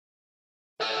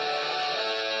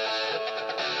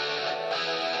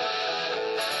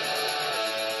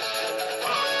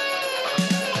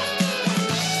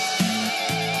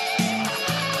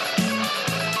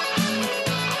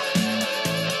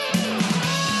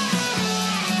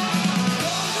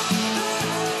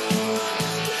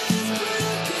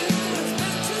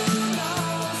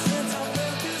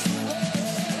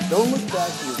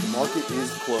market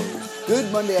is closed. Good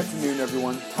Monday afternoon,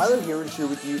 everyone. Tyler Herron here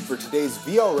with you for today's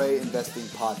VRA Investing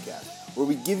Podcast, where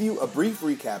we give you a brief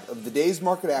recap of the day's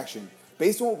market action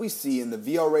based on what we see in the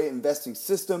VRA investing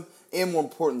system and, more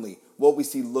importantly, what we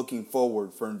see looking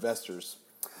forward for investors.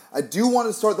 I do want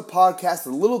to start the podcast a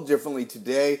little differently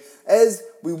today, as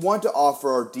we want to offer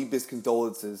our deepest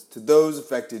condolences to those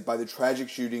affected by the tragic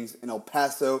shootings in El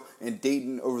Paso and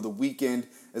Dayton over the weekend,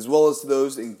 as well as to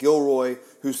those in Gilroy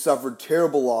who suffered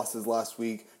terrible losses last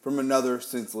week from another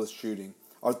senseless shooting.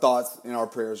 Our thoughts and our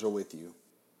prayers are with you.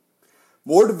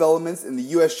 More developments in the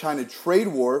U.S.-China trade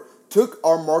war took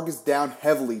our markets down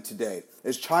heavily today,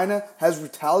 as China has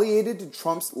retaliated to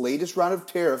Trump's latest round of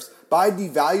tariffs by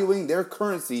devaluing their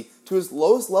currency to its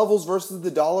lowest levels versus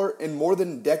the dollar in more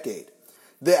than a decade.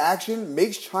 The action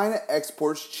makes China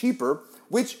exports cheaper,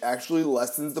 which actually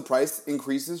lessens the price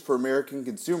increases for American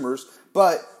consumers,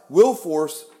 but will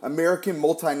force American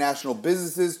multinational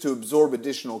businesses to absorb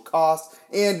additional costs,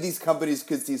 and these companies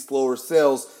could see slower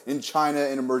sales in China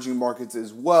and emerging markets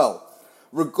as well.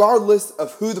 Regardless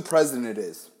of who the president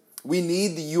is, we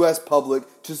need the U.S. public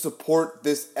to support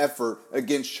this effort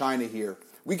against China here.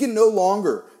 We can no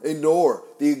longer ignore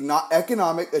the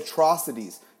economic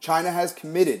atrocities China has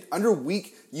committed under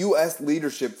weak U.S.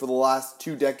 leadership for the last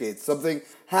 2 decades. Something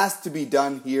has to be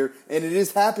done here, and it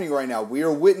is happening right now. We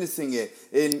are witnessing it,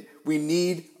 and we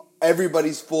need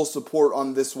everybody's full support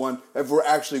on this one if we're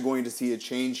actually going to see a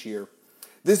change here.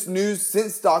 This news sent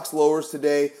stocks lower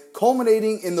today,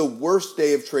 culminating in the worst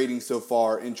day of trading so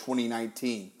far in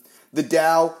 2019. The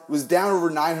Dow was down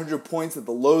over 900 points at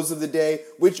the lows of the day,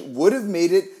 which would have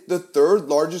made it the third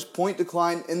largest point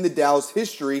decline in the Dow's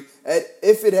history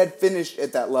if it had finished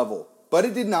at that level. But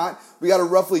it did not. We got a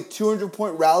roughly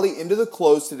 200-point rally into the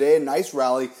close today, a nice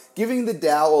rally, giving the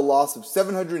Dow a loss of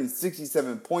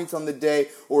 767 points on the day,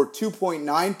 or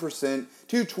 2.9%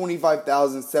 to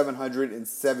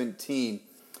 25,717.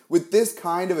 With this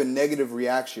kind of a negative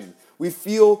reaction, we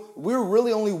feel we're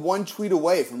really only one tweet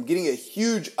away from getting a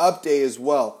huge up day as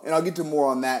well, and I'll get to more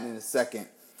on that in a second.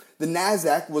 The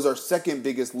Nasdaq was our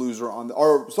biggest loser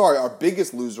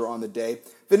on the day,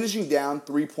 finishing down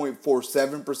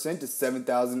 3.47% to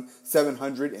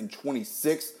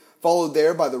 7,726, followed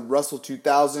there by the Russell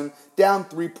 2000, down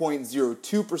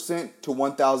 3.02% to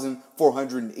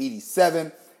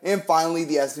 1,487. And finally,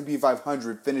 the S&P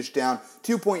 500 finished down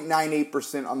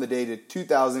 2.98% on the day to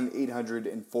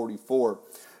 2,844.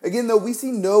 Again, though, we see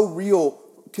no real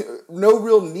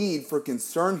need for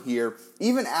concern here,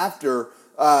 even after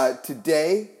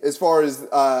today, as far as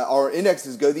our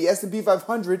indexes go. The S&P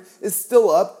 500 is still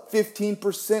up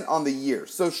 15% on the year.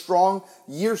 So strong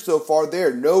year so far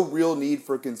there. No real need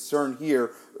for concern here.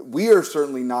 We are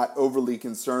certainly not overly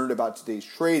concerned about today's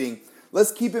trading.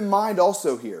 Let's keep in mind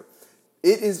also here,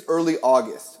 it is early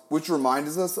August, which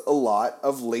reminds us a lot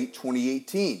of late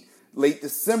 2018, late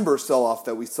December sell-off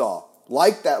that we saw.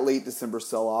 Like that late December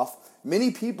sell-off,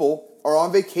 many people are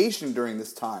on vacation during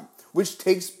this time, which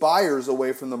takes buyers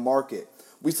away from the market.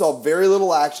 We saw very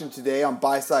little action today on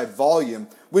buy-side volume,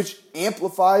 which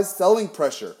amplifies selling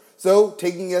pressure, so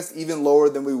taking us even lower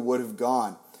than we would have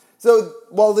gone. So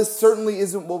while this certainly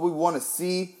isn't what we want to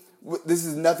see, this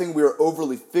is nothing we are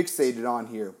overly fixated on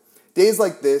here. Days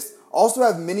like this also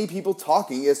have many people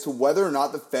talking as to whether or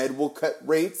not the Fed will cut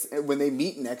rates when they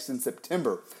meet next in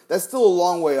September. That's still a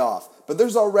long way off, but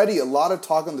there's already a lot of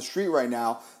talk on the street right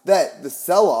now that the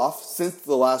sell-off since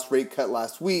the last rate cut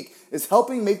last week is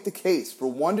helping make the case for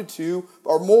 1 to 2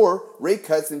 or more rate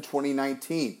cuts in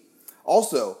 2019.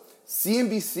 Also,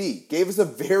 CNBC gave us a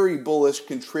very bullish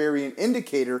contrarian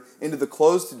indicator into the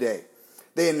close today.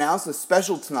 They announced a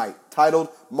special tonight titled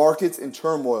Markets in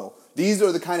Turmoil. These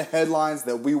are the kind of headlines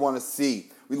that we want to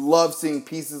see. We love seeing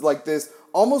pieces like this.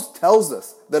 Almost tells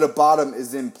us that a bottom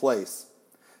is in place.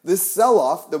 This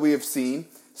sell-off that we have seen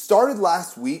started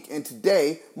last week, and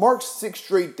today marks 6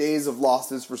 straight days of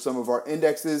losses for some of our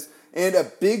indexes, and a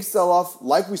big sell-off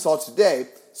like we saw today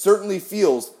certainly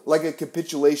feels like a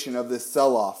capitulation of this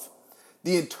sell-off.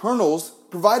 The internals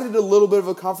provided a little bit of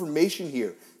a confirmation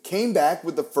here, came back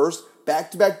with the first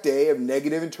back-to-back day of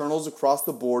negative internals across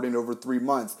the board in over 3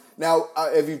 months. Now,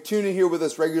 if you tune in here with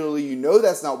us regularly, you know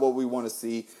that's not what we want to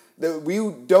see. That we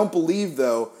don't believe,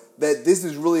 though, that this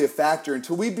is really a factor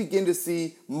until we begin to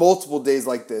see multiple days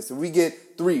like this. If we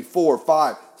get 3, 4,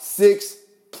 5, 6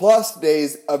 plus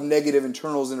days of negative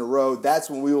internals in a row, that's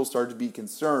when we will start to be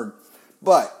concerned.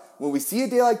 But when we see a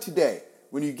day like today,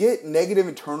 when you get negative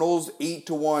internals 8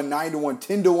 to 1, 9 to 1,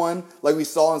 10 to 1, like we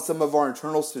saw in some of our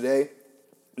internals today,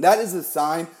 That is a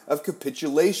sign of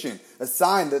capitulation, a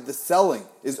sign that the selling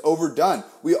is overdone.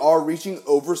 We are reaching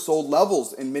oversold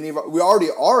levels in we already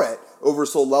are at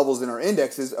oversold levels in our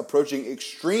indexes, approaching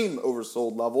extreme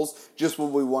oversold levels, just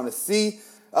what we want to see.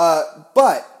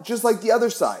 But just like the other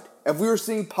side, if we were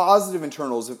seeing positive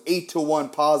internals of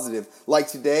 8-1 positive like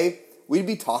today, we'd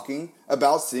be talking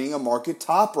about seeing a market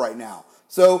top right now.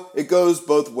 So it goes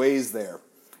both ways there.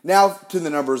 Now to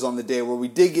the numbers on the day where we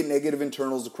did get negative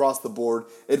internals across the board.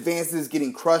 Advances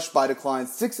getting crushed by declines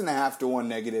 6.5-1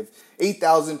 negative.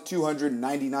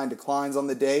 8,299 declines on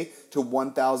the day to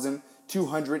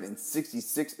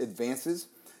 1,266 advances.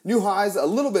 New highs a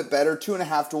little bit better,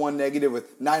 2.5-1 negative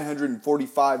with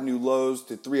 945 new lows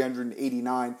to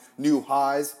 389 new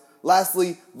highs.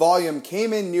 Lastly, volume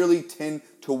came in nearly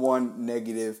 10-1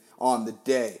 negative on the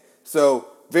day. So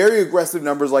very aggressive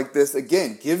numbers like this,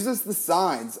 again, gives us the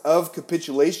signs of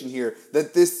capitulation here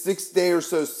that this 6-day or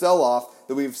so sell-off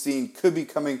that we've seen could be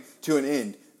coming to an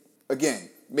end. Again,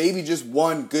 maybe just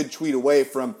one good tweet away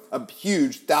from a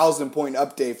huge 1,000-point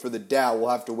update for the Dow. We'll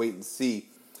have to wait and see.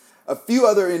 A few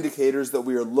other indicators that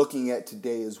we are looking at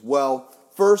today as well.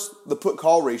 First, the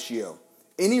put-call ratio.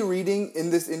 Any reading in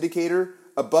this indicator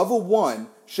above a 1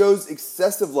 shows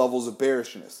excessive levels of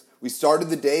bearishness. We started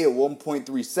the day at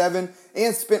 1.37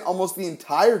 and spent almost the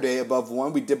entire day above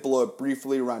 1. We dipped below it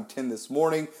briefly around 10 this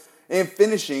morning and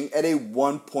finishing at a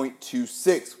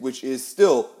 1.26, which is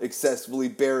still excessively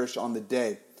bearish on the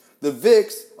day. The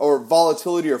VIX, or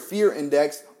Volatility or Fear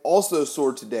Index, also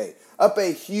soared today, up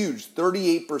a huge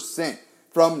 38%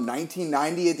 from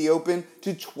 1990 at the open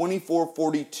to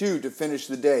 2442 to finish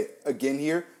the day. Again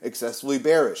here, excessively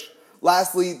bearish.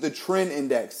 Lastly, the trend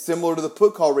index, similar to the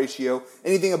put-call ratio,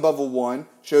 anything above a 1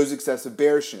 shows excessive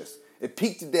bearishness. It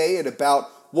peaked today at about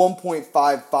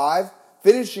 1.55,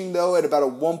 finishing though at about a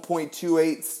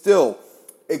 1.28, still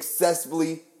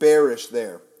excessively bearish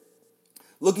there.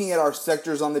 Looking at our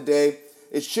sectors on the day,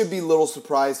 it should be little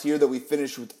surprise here that we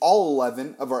finished with all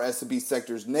 11 of our S&P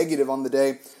sectors negative on the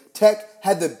day. Tech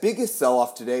had the biggest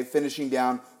sell-off today, finishing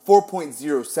down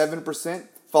 4.07%.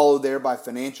 Followed there by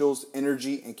financials,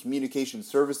 energy, and communication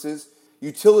services.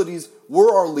 Utilities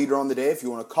were our leader on the day, if you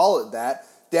want to call it that,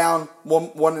 down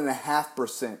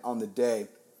 1.5% on the day.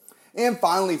 And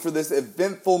finally, for this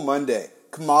eventful Monday,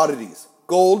 commodities.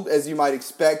 Gold, as you might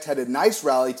expect, had a nice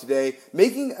rally today,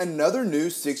 making another new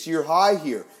 6-year high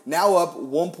here, now up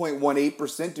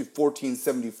 1.18% to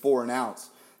 $14.74 an ounce.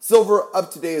 Silver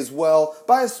up today as well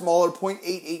by a smaller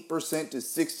 0.88% to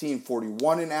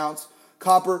 $16.41 an ounce.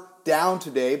 Copper down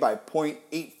today by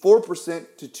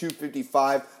 0.84% to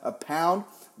 $2.55 a pound,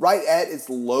 right at its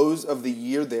lows of the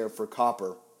year there for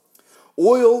copper.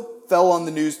 Oil fell on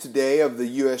the news today of the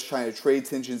U.S.-China trade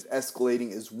tensions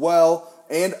escalating as well,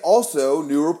 and also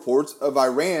new reports of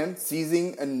Iran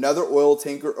seizing another oil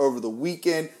tanker over the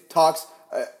weekend.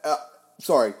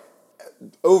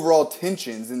 Overall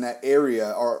tensions in that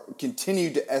area are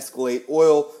continued to escalate.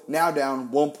 Oil now down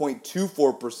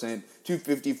 1.24% to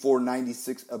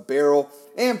 $54.96 a barrel.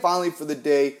 And finally for the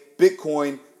day,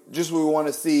 Bitcoin, just what we want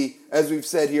to see, as we've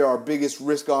said here, our biggest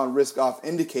risk-on, risk-off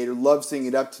indicator. Love seeing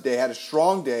it up today. Had a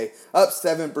strong day, up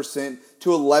 7%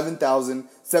 to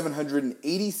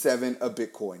 11,787 a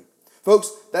Bitcoin.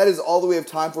 Folks, that is all that we have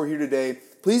time for here today.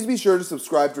 Please be sure to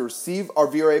subscribe to receive our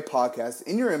VRA podcast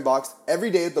in your inbox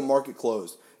every day at the market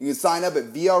close. You can sign up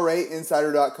at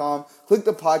VRAinsider.com, click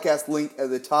the podcast link at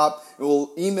the top, and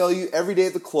we'll email you every day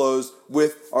at the close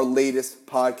with our latest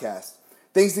podcast.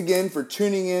 Thanks again for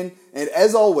tuning in, and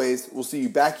as always, we'll see you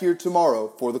back here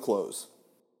tomorrow for the close.